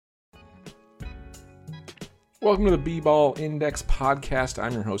Welcome to the B-Ball Index podcast.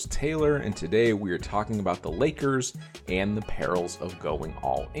 I'm your host, Taylor, and today we are talking about the Lakers and the perils of going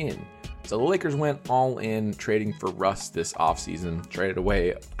all in. So the Lakers went all in, trading for Russ this offseason, traded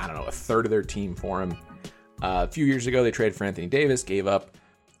away, a third of their team for him. A few years ago, they traded for Anthony Davis, gave up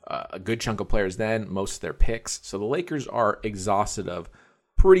a good chunk of players then, most of their picks. So the Lakers are exhausted of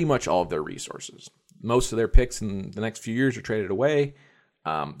pretty much all of their resources. Most of their picks in the next few years are traded away.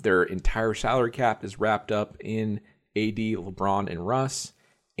 Their entire salary cap is wrapped up in AD, LeBron, and Russ,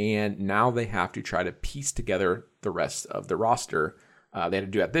 and now they have to try to piece together the rest of the roster. They had to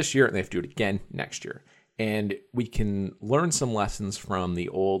do that this year, and they have to do it again next year. And we can learn some lessons from the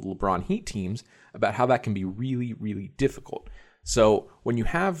old LeBron Heat teams about how that can be really, really difficult. So when you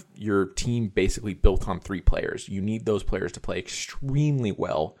have your team basically built on three players, you need those players to play extremely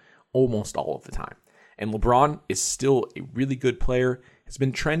well almost all of the time. And LeBron is still a really good player. Has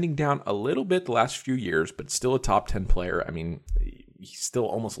been trending down a little bit the last few years, but still a top 10 player. I mean, he's still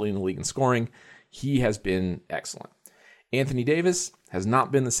almost leading the league in scoring. He has been excellent. Anthony Davis has not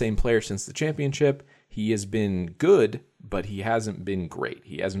been the same player since the championship. He has been good, but he hasn't been great.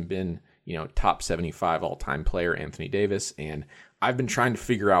 He hasn't been, top 75 all-time player Anthony Davis, and I've been trying to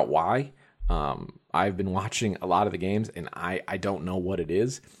figure out why. I've been watching a lot of the games, and I don't know what it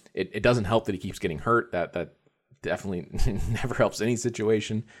is. It doesn't help that he keeps getting hurt. That definitely never helps any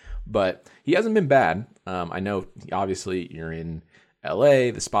situation, but he hasn't been bad. I know, obviously, you're in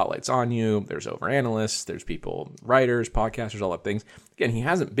LA, the spotlight's on you, there's overanalysts, there's people, writers, podcasters, all that things. Again, he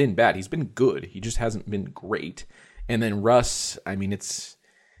hasn't been bad. He's been good. He just hasn't been great. And then Russ, it's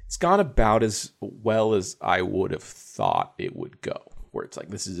gone about as well as I would have thought it would go, where it's like,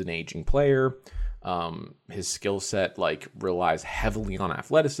 this is an aging player. His skill set relies heavily on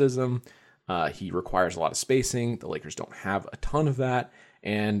athleticism. He requires a lot of spacing. The Lakers don't have a ton of that,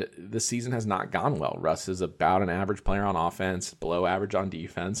 and the season has not gone well. Russ is about an average player on offense, below average on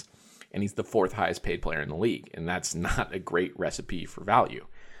defense, and he's the fourth highest paid player in the league, and that's not a great recipe for value.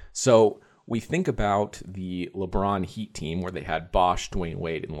 So we think about the LeBron Heat team where they had Bosh, Dwayne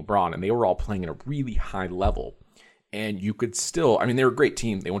Wade, and LeBron, and they were all playing at a really high level, and you could still, they were a great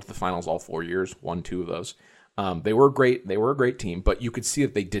team. They went to the finals all 4 years, won 2 of those. They were great. They were a great team, but you could see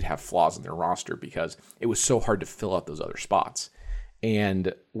that they did have flaws in their roster because it was so hard to fill out those other spots.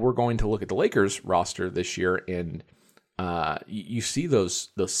 And we're going to look at the Lakers roster this year, and you see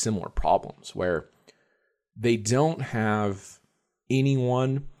those similar problems where they don't have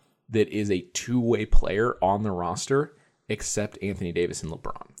anyone that is a two-way player on the roster except Anthony Davis and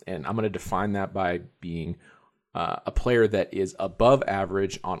LeBron. And I'm going to define that by being a player that is above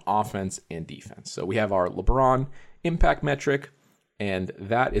average on offense and defense. So we have our LeBron impact metric, and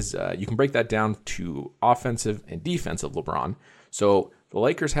that is, you can break that down to offensive and defensive LeBron. So the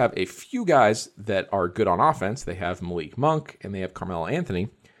Lakers have a few guys that are good on offense. They have Malik Monk and they have Carmelo Anthony.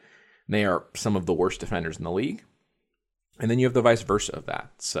 They are some of the worst defenders in the league. And then you have the vice versa of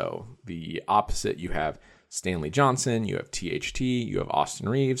that. So the opposite, you have Stanley Johnson, you have THT, you have Austin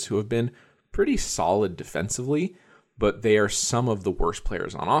Reeves, who have been pretty solid defensively, but they are some of the worst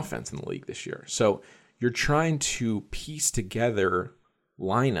players on offense in the league this year. So you're trying to piece together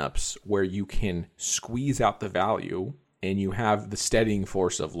lineups where you can squeeze out the value, and you have the steadying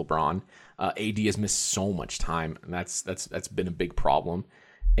force of LeBron. AD has missed so much time, and that's been a big problem.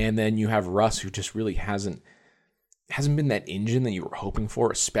 And then you have Russ, who just really hasn't been that engine that you were hoping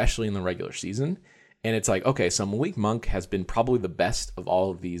for, especially in the regular season. And it's like, okay, so Malik Monk has been probably the best of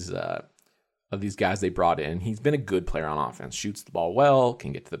all of these guys they brought in. He's been a good player on offense, shoots the ball well,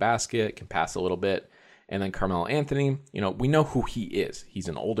 can get to the basket, can pass a little bit. And then Carmelo Anthony, we know who he is. He's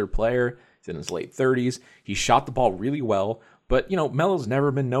an older player. He's in his late 30s. He shot the ball really well. But, Melo's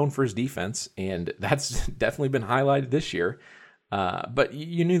never been known for his defense, and that's definitely been highlighted this year. But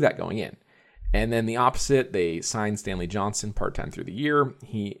you knew that going in. And then the opposite, they signed Stanley Johnson part-time through the year.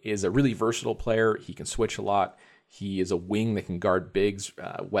 He is a really versatile player. He can switch a lot. He is a wing that can guard bigs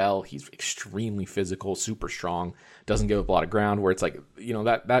well. He's extremely physical, super strong, doesn't give up a lot of ground, where it's like,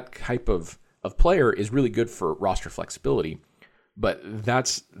 that type of player is really good for roster flexibility. But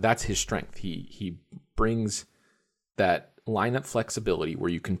that's his strength. He brings that lineup flexibility where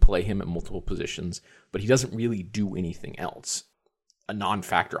you can play him at multiple positions, but he doesn't really do anything else. A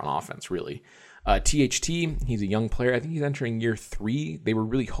non-factor on offense, really. THT, he's a young player. I think he's entering year 3. They were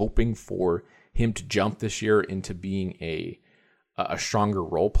really hoping for him to jump this year into being a stronger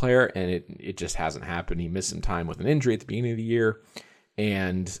role player, and it just hasn't happened. He missed some time with an injury at the beginning of the year,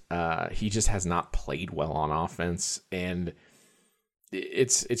 and he just has not played well on offense. And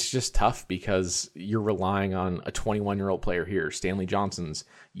it's just tough because you're relying on a 21-year-old player here. Stanley Johnson's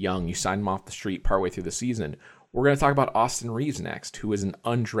young. You signed him off the street partway through the season. We're going to talk about Austin Reeves next, who is an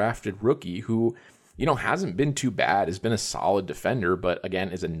undrafted rookie who, hasn't been too bad, has been a solid defender, but again,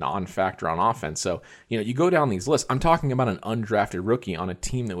 is a non-factor on offense. So, you go down these lists. I'm talking about an undrafted rookie on a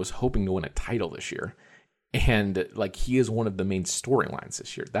team that was hoping to win a title this year. And he is one of the main storylines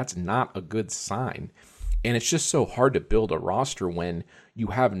this year. That's not a good sign. And it's just so hard to build a roster when you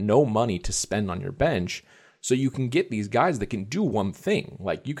have no money to spend on your bench. So you can get these guys that can do one thing.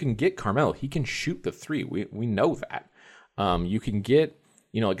 You can get Carmelo. He can shoot the three. We know that. You can get,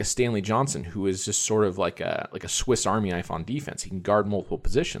 a Stanley Johnson, who is just sort of like a Swiss Army knife on defense. He can guard multiple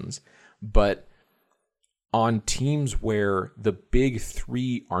positions. But on teams where the big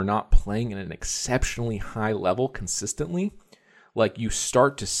three are not playing at an exceptionally high level consistently, you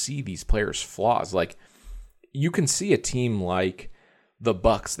start to see these players' flaws. You can see a team like the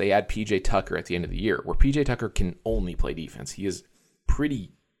Bucks. They add PJ Tucker at the end of the year, where PJ Tucker can only play defense. He is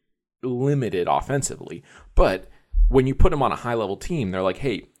pretty limited offensively. But when you put him on a high-level team, they're like,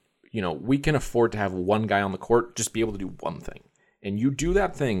 hey, we can afford to have one guy on the court just be able to do one thing. And you do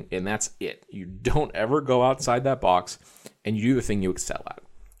that thing, and that's it. You don't ever go outside that box, and you do the thing you excel at.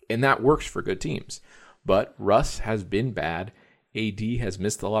 And that works for good teams. But Russ has been bad. AD has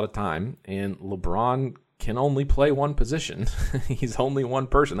missed a lot of time, and LeBron can only play one position. He's only one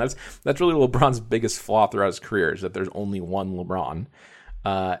person. That's really LeBron's biggest flaw throughout his career, is that there's only one LeBron.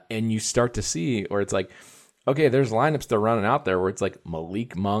 And you start to see, or it's okay, there's lineups they're running out there where it's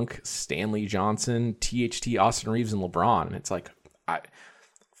Malik Monk, Stanley Johnson, THT, Austin Reeves, and LeBron. And it's out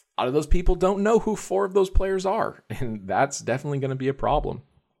of those people don't know who four of those players are. And that's definitely going to be a problem.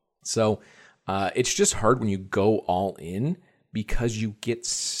 So it's just hard when you go all in, because you get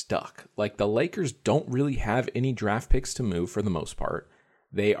stuck. The Lakers don't really have any draft picks to move for the most part.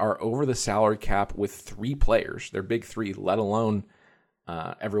 They are over the salary cap with three players. They're big three, let alone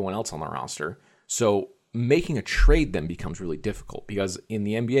everyone else on the roster. So making a trade then becomes really difficult, because in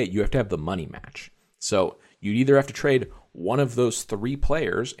the NBA, you have to have the money match. So you'd either have to trade one of those three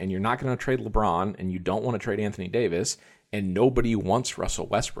players, and you're not going to trade LeBron, and you don't want to trade Anthony Davis, and nobody wants Russell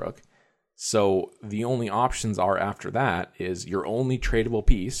Westbrook. So the only options are after that is your only tradable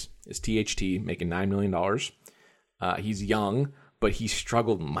piece is THT, making $9 million. He's young, but he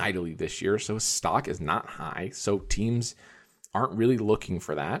struggled mightily this year, so his stock is not high. So teams aren't really looking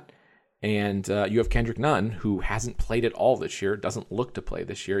for that. And you have Kendrick Nunn, who hasn't played at all this year, doesn't look to play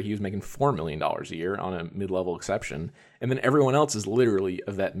this year. He was making $4 million a year on a mid-level exception. And then everyone else is literally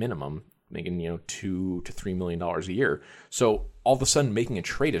of that minimum, making $2 to $3 million a year. So all of a sudden making a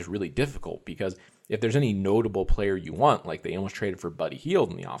trade is really difficult, because if there's any notable player you want, they almost traded for Buddy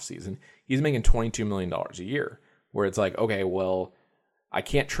Hield in the offseason, he's making $22 million a year, where it's okay, well, I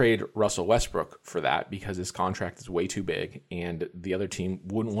can't trade Russell Westbrook for that because his contract is way too big and the other team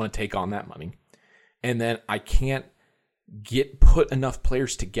wouldn't want to take on that money. And then I can't put enough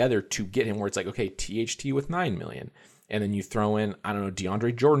players together to get him where it's okay, THT with $9 million. And then you throw in,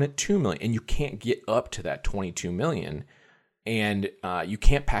 DeAndre Jordan at $2 million, and you can't get up to that $22 million. And you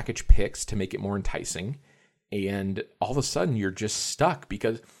can't package picks to make it more enticing. And all of a sudden you're just stuck,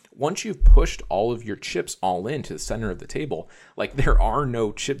 because once you've pushed all of your chips all into the center of the table, there are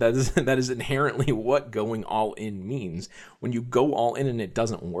no chip. That is inherently what going all in means. When you go all in and it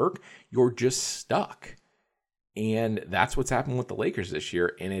doesn't work, you're just stuck. And that's what's happened with the Lakers this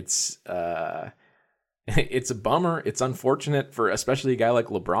year. And it's a bummer. It's unfortunate for especially a guy like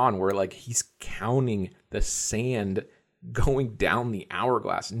LeBron, where he's counting the sand going down the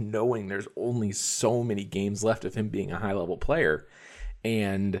hourglass, knowing there's only so many games left of him being a high-level player.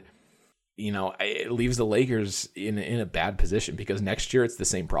 And, it leaves the Lakers in a bad position, because next year it's the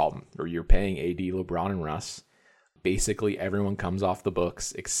same problem, where you're paying AD, LeBron, and Russ. Basically, everyone comes off the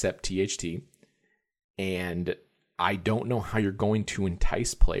books except THT. And I don't know how you're going to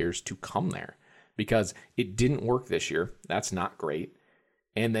entice players to come there, because it didn't work this year. That's not great.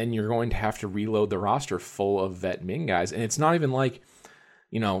 And then you're going to have to reload the roster full of vet min guys. And it's not even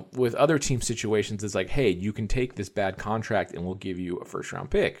with other team situations, it's hey, you can take this bad contract and we'll give you a first-round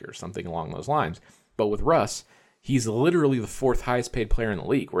pick or something along those lines. But with Russ, he's literally the fourth highest paid player in the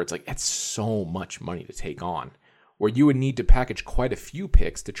league, where it's that's so much money to take on, where you would need to package quite a few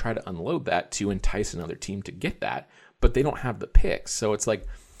picks to try to unload that to entice another team to get that. But they don't have the picks. So it's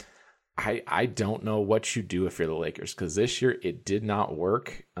I don't know what you do if you're the Lakers, because this year it did not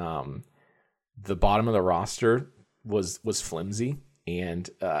work. The bottom of the roster was flimsy, and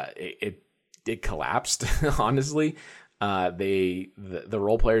it collapsed, honestly. The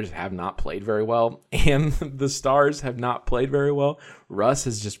role players have not played very well, and the stars have not played very well. Russ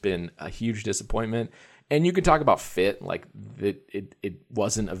has just been a huge disappointment. And you could talk about fit, like it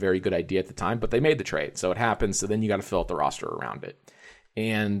wasn't a very good idea at the time, but they made the trade, so it happens. So then you got to fill out the roster around it.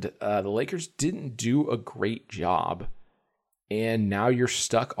 And the Lakers didn't do a great job, and now you're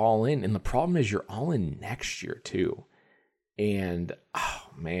stuck all in. And the problem is you're all in next year too. And oh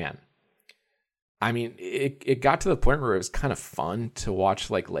man, I mean, it got to the point where it was kind of fun to watch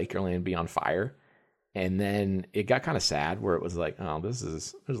like Lakerland be on fire, and then it got kind of sad where it was like, oh,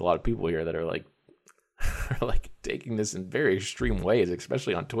 there's a lot of people here that are like taking this in very extreme ways,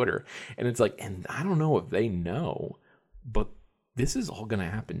 especially on Twitter. And it's like, and I don't know if they know, but this is all going to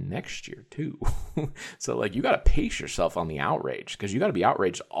happen next year too. So like, you got to pace yourself on the outrage, because you got to be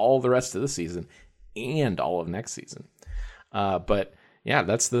outraged all the rest of the season and all of next season. But yeah,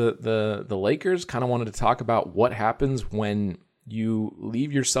 that's the Lakers. Kind of wanted to talk about what happens when you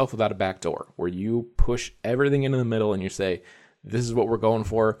leave yourself without a back door, where you push everything into the middle and you say, this is what we're going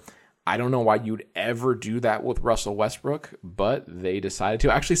for. I don't know why you'd ever do that with Russell Westbrook, but they decided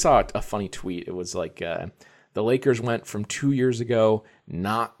to. I actually saw a funny tweet. It was like the Lakers went from 2 years ago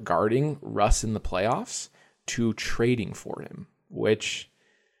not guarding Russ in the playoffs to trading for him, which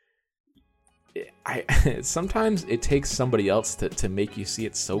sometimes it takes somebody else to make you see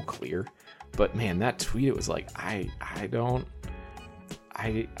it so clear. But man, that tweet, it was like, I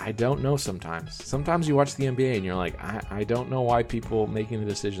don't know sometimes. Sometimes you watch the NBA and you're like, I don't know why people making the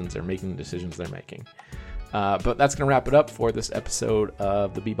decisions are making the decisions they're making. But that's going to wrap it up for this episode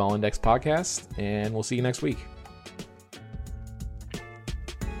of the B-Ball Index podcast, and we'll see you next week.